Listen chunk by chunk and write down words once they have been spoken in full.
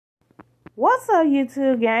What's up,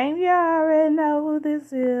 YouTube gang? You already know who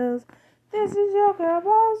this is. This is your girl,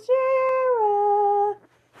 Boss Jira.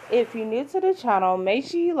 If you're new to the channel, make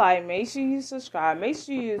sure you like, make sure you subscribe, make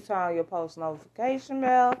sure you turn on your post notification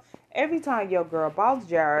bell. Every time your girl, Boss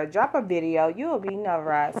Jira, drop a video, you'll be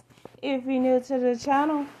notified. If you're new to the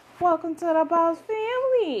channel, welcome to the Boss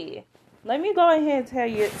family. Let me go ahead and tell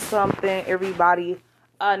you something, everybody.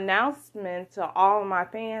 Announcement to all of my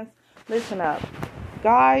fans. Listen up.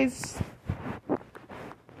 Guys,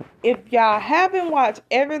 if y'all haven't watched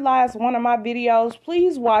every last one of my videos,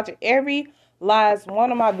 please watch every last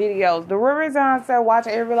one of my videos. The reason I said watch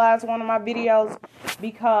every last one of my videos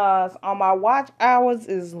because my watch hours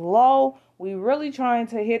is low. We really trying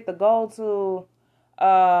to hit the goal to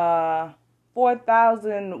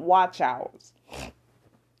 4,000 watch hours.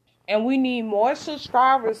 And we need more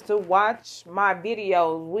subscribers to watch my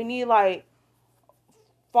videos. We need like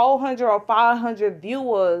 400 or 500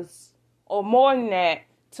 viewers or more than that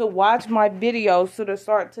to watch my videos to the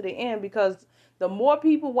start to the end, because the more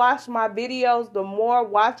people watch my videos, the more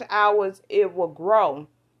watch hours it will grow.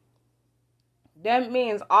 That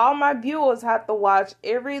means all my viewers have to watch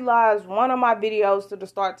every last one of my videos to the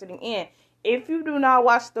start to the end. If you do not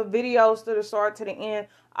watch the videos to the start to the end,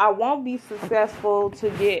 I won't be successful to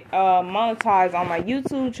get monetized on my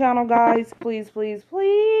YouTube channel, guys. Please, please,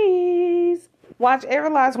 please watch every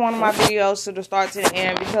last one of my videos to the start to the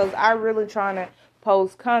end, because I really trying to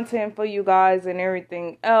post content for you guys and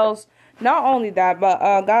everything else. Not only that, but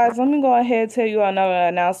guys, let me go ahead and tell you another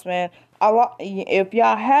announcement. If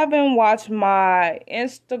y'all haven't watched my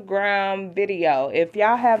Instagram video, if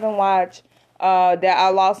y'all haven't watched that I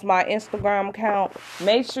lost my Instagram account,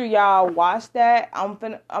 make sure y'all watch that.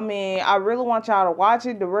 I really want y'all to watch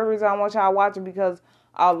it. The reason I want y'all to watch it because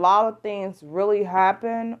a lot of things really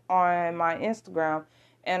happen on my Instagram,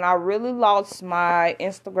 and I really lost my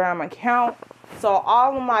Instagram account. So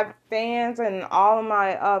all of my fans and all of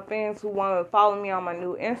my fans who want to follow me on my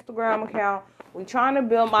new Instagram account, we're trying to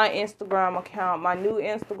build my Instagram account, my new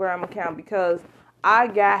Instagram account, because I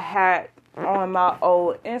got hacked on my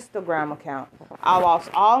old Instagram account. I lost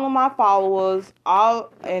all of my followers,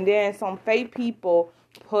 and then some fake people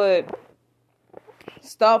put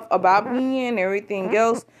stuff about me and everything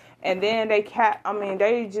else, and then they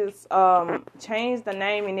just changed the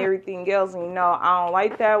name and everything else, and I don't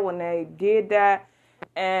like that when they did that,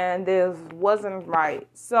 and this wasn't right.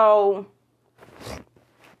 So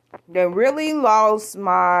they really lost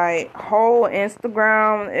my whole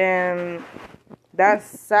Instagram, and that's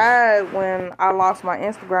sad when I lost my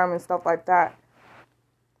Instagram and stuff like that.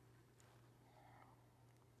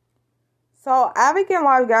 So, African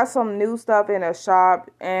Life got some new stuff in the shop,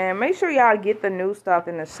 and make sure y'all get the new stuff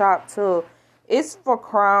in the shop too. It's for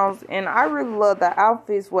Crowns, and I really love the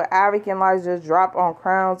outfits what African Life just dropped on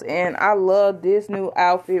Crowns, and I love this new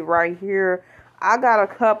outfit right here. I got a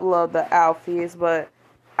couple of the outfits, but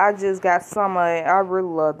I just got some of it. I really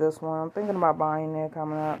love this one. I'm thinking about buying it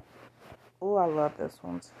coming up. Oh, I love this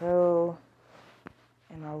one too,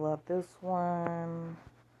 and I love this one.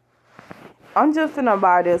 I'm just gonna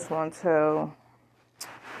buy this one too.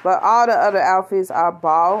 But all the other outfits I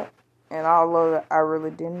bought, and all of it I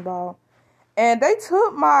really didn't buy. And they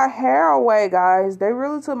took my hair away, guys. They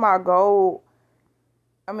really took my gold.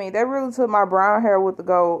 They really took my brown hair with the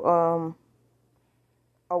gold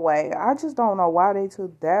away. I just don't know why they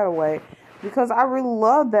took that away, because I really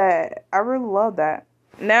love that. I really love that.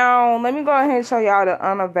 Now, let me go ahead and show y'all the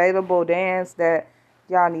unavailable dance that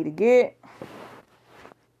y'all need to get.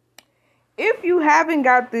 If you haven't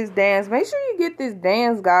got this dance, make sure you get this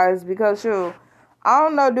dance, guys, because shoot, I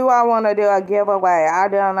don't know, do I want to do a giveaway? I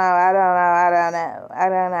don't know.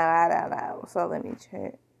 So let me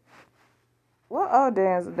check. What other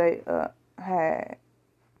dance did they had?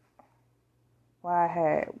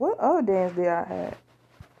 What other dance did I have?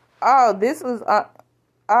 Oh, this was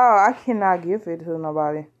I cannot give it to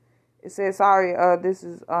nobody. It says sorry, this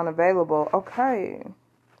is unavailable. Okay.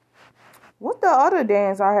 What the other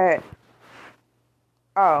dance I had?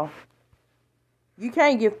 Oh, you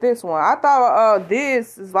can't get this one. I thought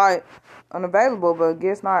this is like unavailable, but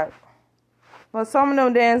guess not. But some of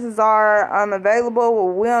them dances are unavailable.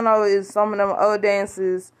 What we don't know is some of them other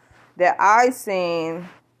dances that I seen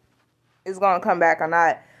is gonna come back or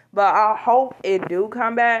not. But I hope it do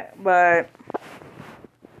come back, but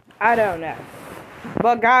I don't know.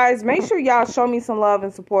 But guys, make sure y'all show me some love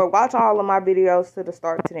and support. Watch all of my videos to the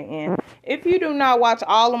start to the end. If you do not watch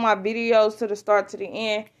all of my videos to the start to the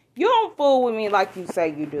end, you don't fool with me like you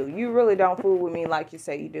say you do. You really don't fool with me like you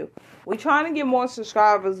say you do. We're trying to get more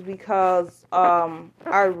subscribers because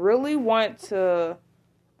I really want to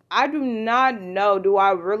I do not know. Do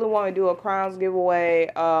I really want to do a crowns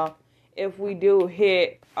giveaway? If we do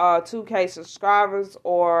hit 2K subscribers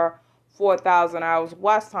or 4,000 hours of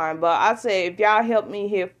watch time. But I say if y'all help me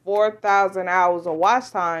hit 4,000 hours of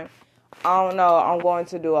watch time, I don't know. I'm going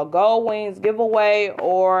to do a Gold Wings giveaway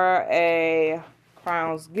or a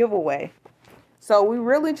crowns giveaway. So we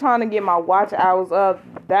really trying to get my watch hours up.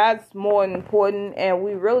 That's more important. And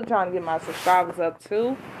we really trying to get my subscribers up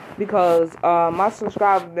too. Because my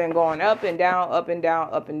subscribers have been going up and down, up and down,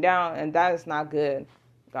 up and down. And that is not good,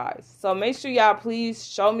 guys. So make sure y'all please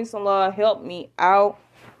show me some love. Help me out.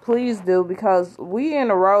 Please do. Because we in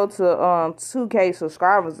the road to 2K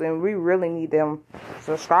subscribers. And we really need them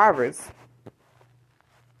subscribers.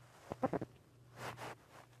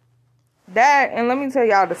 That, and let me tell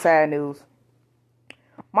y'all the sad news.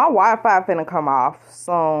 My Wi-Fi finna come off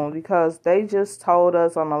soon because they just told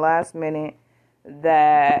us on the last minute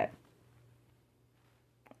that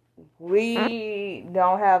we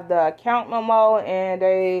don't have the account no more, and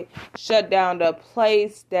they shut down the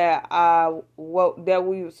place that that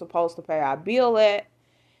we were supposed to pay our bill at.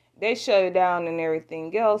 They shut it down and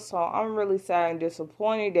everything else, so I'm really sad and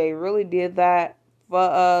disappointed. They really did that for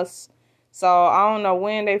us. So I don't know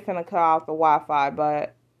when they finna cut off the Wi-Fi,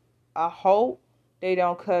 but I hope they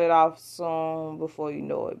don't cut it off soon before you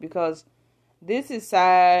know it, because this is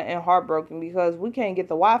sad and heartbroken because we can't get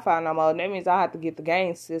the Wi-Fi no more. That means I have to get the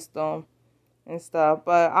game system and stuff.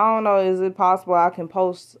 But I don't know, is it possible I can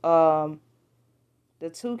post the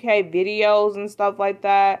 2K videos and stuff like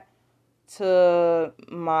that to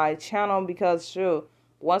my channel? Because shoot,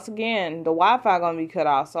 once again, the Wi-Fi gonna be cut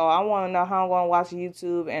off. So I want to know how I'm gonna watch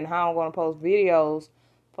YouTube and how I'm gonna post videos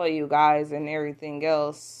for you guys and everything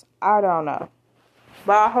else. I don't know.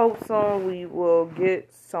 But I hope soon we will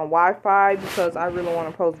get some Wi-Fi because I really want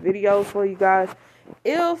to post videos for you guys.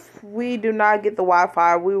 If we do not get the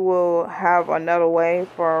Wi-Fi, we will have another way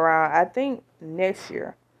for around, I think, next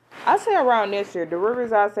year. I say around next year. The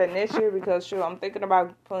reason I said next year because, sure, I'm thinking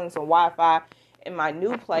about putting some Wi-Fi in my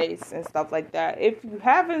new place and stuff like that. If you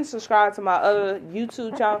haven't subscribed to my other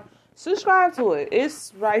YouTube channel, subscribe to it.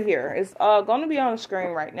 It's right here. It's going to be on the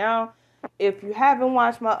screen right now. If you haven't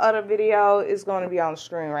watched my other video, it's going to be on the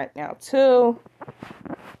screen right now too.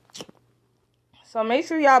 So make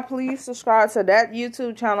sure y'all please subscribe to that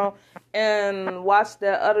YouTube channel and watch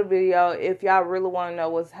that other video if y'all really want to know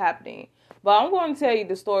what's happening. But I'm going to tell you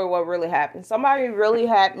the story of what really happened. Somebody really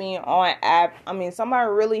had me on app.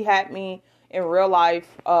 Somebody really had me in real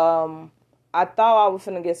life. I thought I was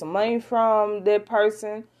going to get some money from that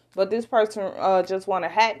person. But this person just want to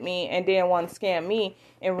hack me and then want to scam me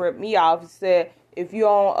and rip me off. He said, if you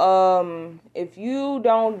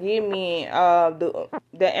don't give me the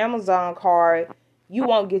Amazon card, you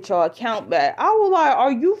won't get your account back. I was like,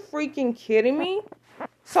 are you freaking kidding me?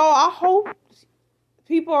 So I hope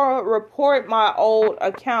people report my old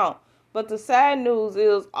account. But the sad news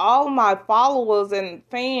is all my followers and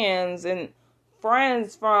fans and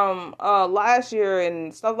friends from last year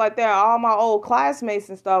and stuff like that, all my old classmates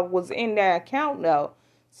and stuff was in that account though.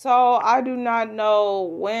 So I do not know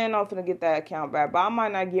when I'm gonna get that account back, but I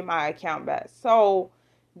might not get my account back. So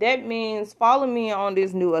that means follow me on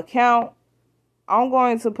this new account. I'm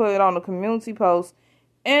going to put it on the community post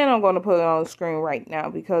and I'm going to put it on the screen right now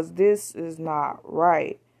because this is not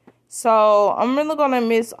right. So I'm really going to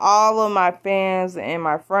miss all of my fans and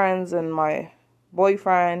my friends and my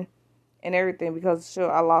boyfriend and everything because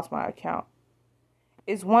sure, I lost my account.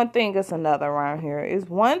 It's one thing, it's another around here. It's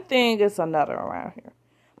one thing, it's another around here.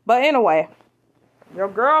 But anyway, your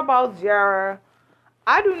girl boss Jara,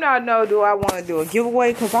 I do not know, do I want to do a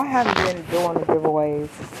giveaway because I haven't been doing the giveaways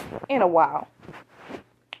in a while.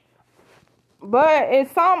 But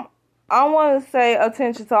it's I want to say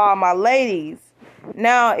attention to all my ladies.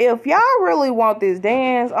 Now, if y'all really want this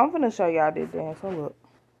dance, I'm going to show y'all this dance. So look.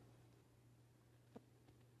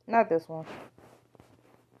 Not this one.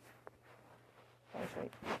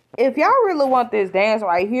 If y'all really want this dance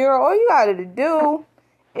right here, all you got to do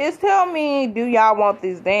is tell me, do y'all want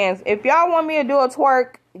this dance? If y'all want me to do a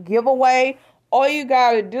twerk giveaway, all you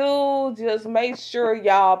got to do, just make sure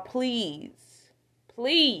y'all please.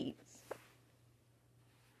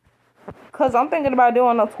 Because I'm thinking about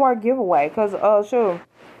doing a twerk giveaway. Because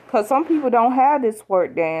some people don't have this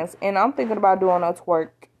twerk dance. And I'm thinking about doing a twerk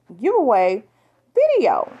giveaway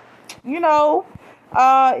video. You know,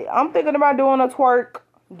 I'm thinking about doing a twerk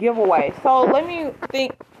giveaway. So let me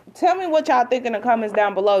think. Tell me what y'all think in the comments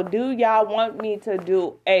down below. Do y'all want me to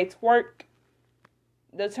do a twerk,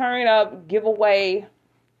 the turn up giveaway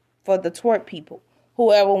for the twerk people?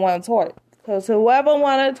 Whoever want to twerk. Because whoever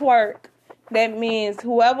want to twerk, That means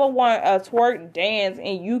whoever want a twerk dance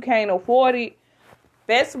and you can't afford it,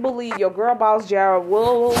 best believe your girl boss Jara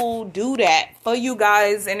will do that for you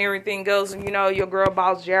guys and everything else. And you know your girl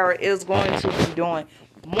boss Jara is going to be doing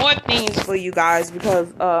more things for you guys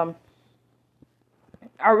because I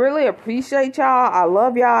really appreciate y'all. I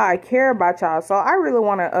love y'all. I care about y'all. So I really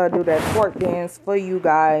want to do that twerk dance for you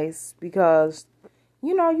guys because,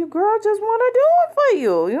 you know, your girl just want to do it for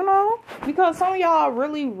you, you know. Because some of y'all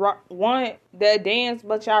really want that dance,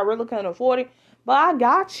 but y'all really couldn't afford it. But I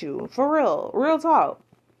got you. For real. Real talk.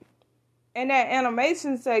 And that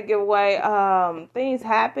animation set giveaway, things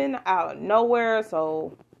happen out of nowhere.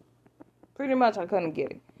 So pretty much I couldn't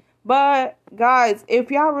get it. But, guys,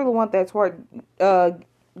 if y'all really want that twerk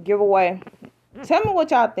giveaway, tell me what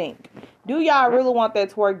y'all think. Do y'all really want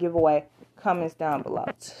that twerk giveaway? Comments down below.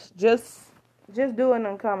 Just do it in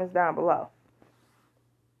the comments down below.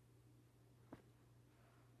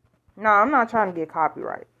 No, I'm not trying to get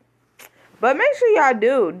copyright. But make sure y'all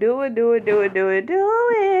do it.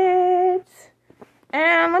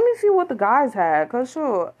 And let me see what the guys had. Because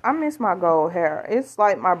sure, I miss my gold hair. It's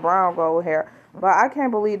like my brown gold hair. But I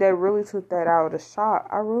can't believe they really took that out of the shot.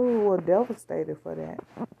 I really was devastated for that.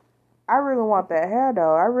 I really want that hair,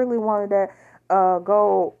 though. I really wanted that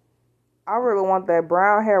gold. I really want that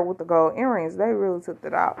brown hair with the gold earrings. They really took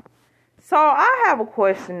that out. So, I have a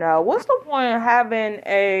question, though. What's the point of having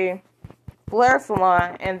a flare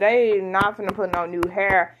salon and they not finna put no new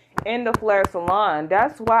hair in the flare salon?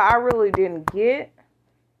 That's why I really didn't get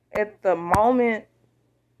at the moment.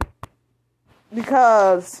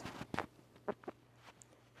 Because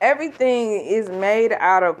everything is made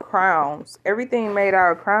out of crowns. Everything made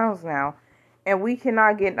out of crowns now. And we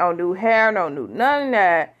cannot get no new hair, no new none of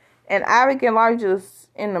that. And Avic and Life just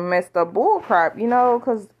in the messed up bull crap, you know,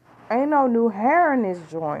 because ain't no new hair in this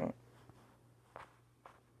joint.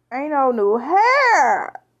 Ain't no new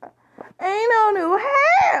hair. Ain't no new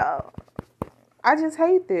hair. I just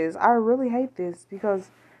hate this. I really hate this because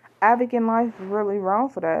Avic and Life is really wrong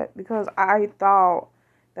for that. Because I thought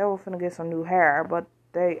they were finna get some new hair, but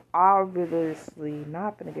they obviously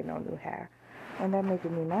not gonna get no new hair. And that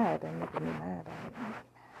making me mad.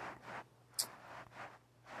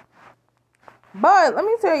 But let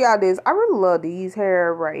me tell y'all this. I really love these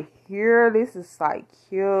hair right here. This is like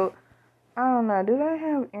cute. I don't know. Do they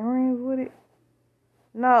have earrings with it?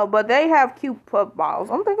 No, but they have cute puff balls.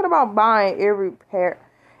 I'm thinking about buying every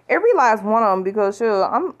last one of them because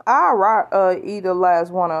sure, I'll rock either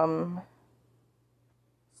last one of them.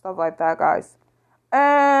 Stuff like that, guys.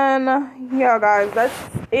 And yeah, guys, that's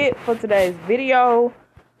it for today's video.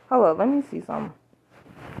 Hold up, let me see something.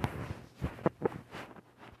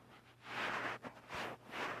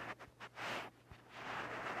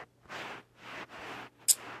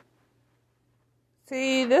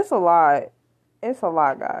 See, this a lot. It's a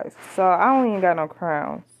lot, guys. So I don't even got no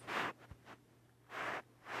crowns.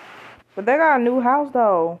 But they got a new house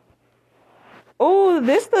though. Oh,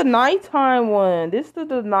 this the nighttime one. This is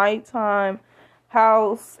the nighttime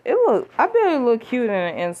house. I bet it look cute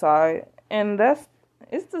in the inside. And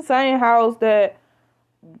it's the same house that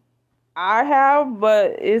I have,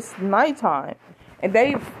 but it's nighttime. And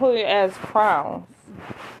they put it as crowns.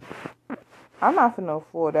 I'm not finna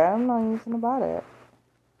afford that. I'm not even finna buy that.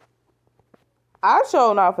 I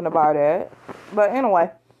sure not finna buy that. But anyway,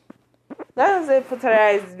 that is it for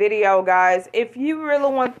today's video, guys. If you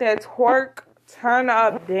really want that twerk turn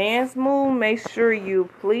up dance move, make sure you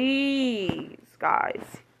please, guys,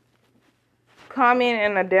 comment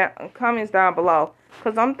in the comments down below.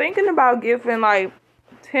 Because I'm thinking about giving like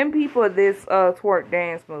 10 people this twerk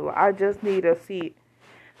dance move. I just need to see.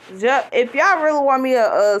 If y'all really want me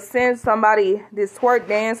to send somebody this twerk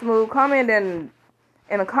dance move, comment in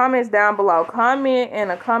the comments down below. Comment in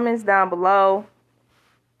the comments down below.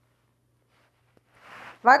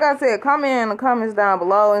 Like I said, comment in the comments down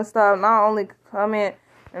below and stuff. Not only comment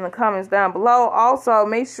in the comments down below, also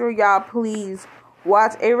make sure y'all please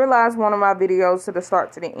watch every last one of my videos to the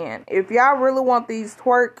start to the end. If y'all really want these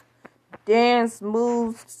twerk dance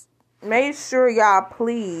moves, make sure y'all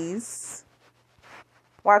please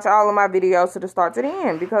watch all of my videos to the start to the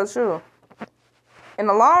end. Because sure, in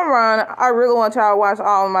the long run, I really want y'all to watch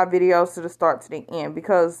all of my videos to the start to the end.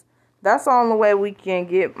 Because that's the only way we can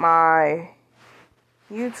get my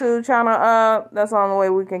YouTube channel up. That's the only way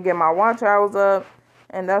we can get my watch hours up.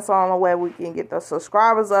 And that's the only way we can get the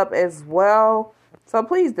subscribers up as well. So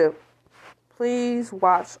please do. Please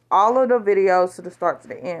watch all of the videos to the start to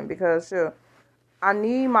the end. Because sure, I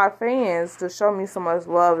need my fans to show me so much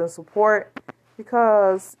love and support.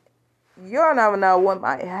 Because you'll never know what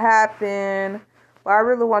might happen. But I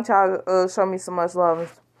really want y'all to show me so much love and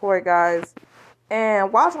support, guys.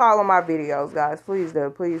 And watch all of my videos, guys. Please do.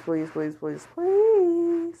 Please, please, please, please,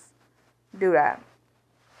 please do that.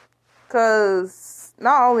 Because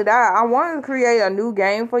not only that, I wanted to create a new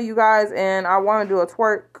game for you guys. And I want to do a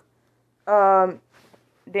twerk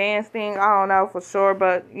dance thing. I don't know for sure.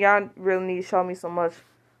 But y'all really need to show me so much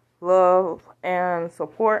love and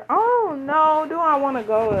support. I don't know. Do I want to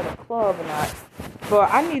go to the club or not?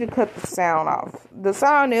 But I need to cut the sound off. The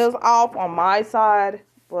sound is off on my side.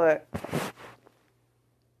 But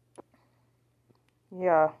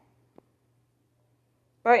yeah.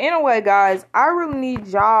 But anyway, guys, I really need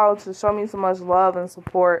y'all to show me so much love and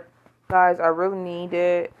support. Guys, I really need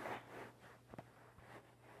it.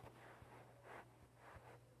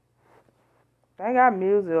 They got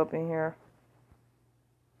music up in here.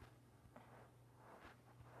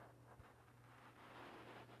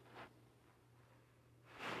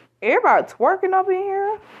 Everybody twerking up in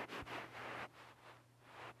here.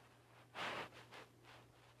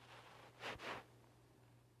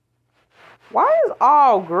 Why is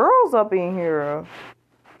all girls up in here?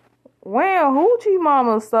 When Hoochie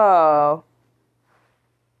Mama stuff.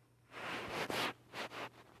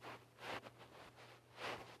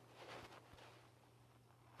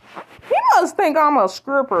 He must think I'm a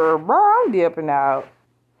stripper, bro. I'm dipping out.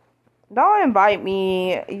 Don't invite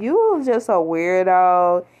me. You just a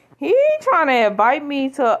weirdo. He trying to invite me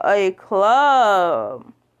to a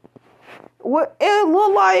club. What? It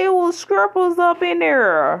looked like it was strippers up in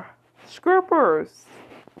there. Strippers.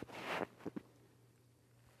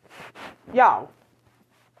 Y'all,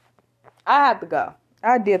 I have to go.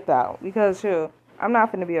 I dipped out because shoot, I'm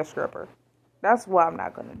not gonna be a stripper. That's what I'm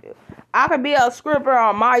not gonna do. I could be a stripper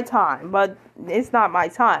on my time, but it's not my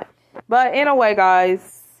time. But anyway,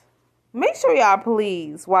 guys, make sure y'all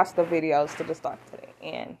please watch the videos to the start to the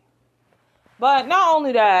end. But not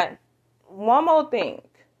only that, one more thing.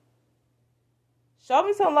 Show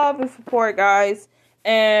me some love and support, guys.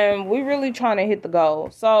 And we really trying to hit the goal.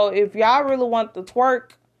 So if y'all really want the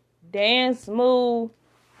twerk, dance, move,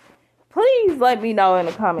 please let me know in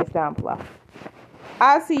the comments down below.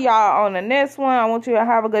 I'll see y'all on the next one. I want you to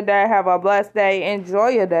have a good day. Have a blessed day. Enjoy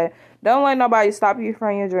your day. Don't let nobody stop you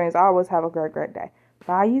from your dreams. Always have a great, great day.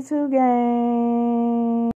 Bye, YouTube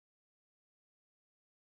gang.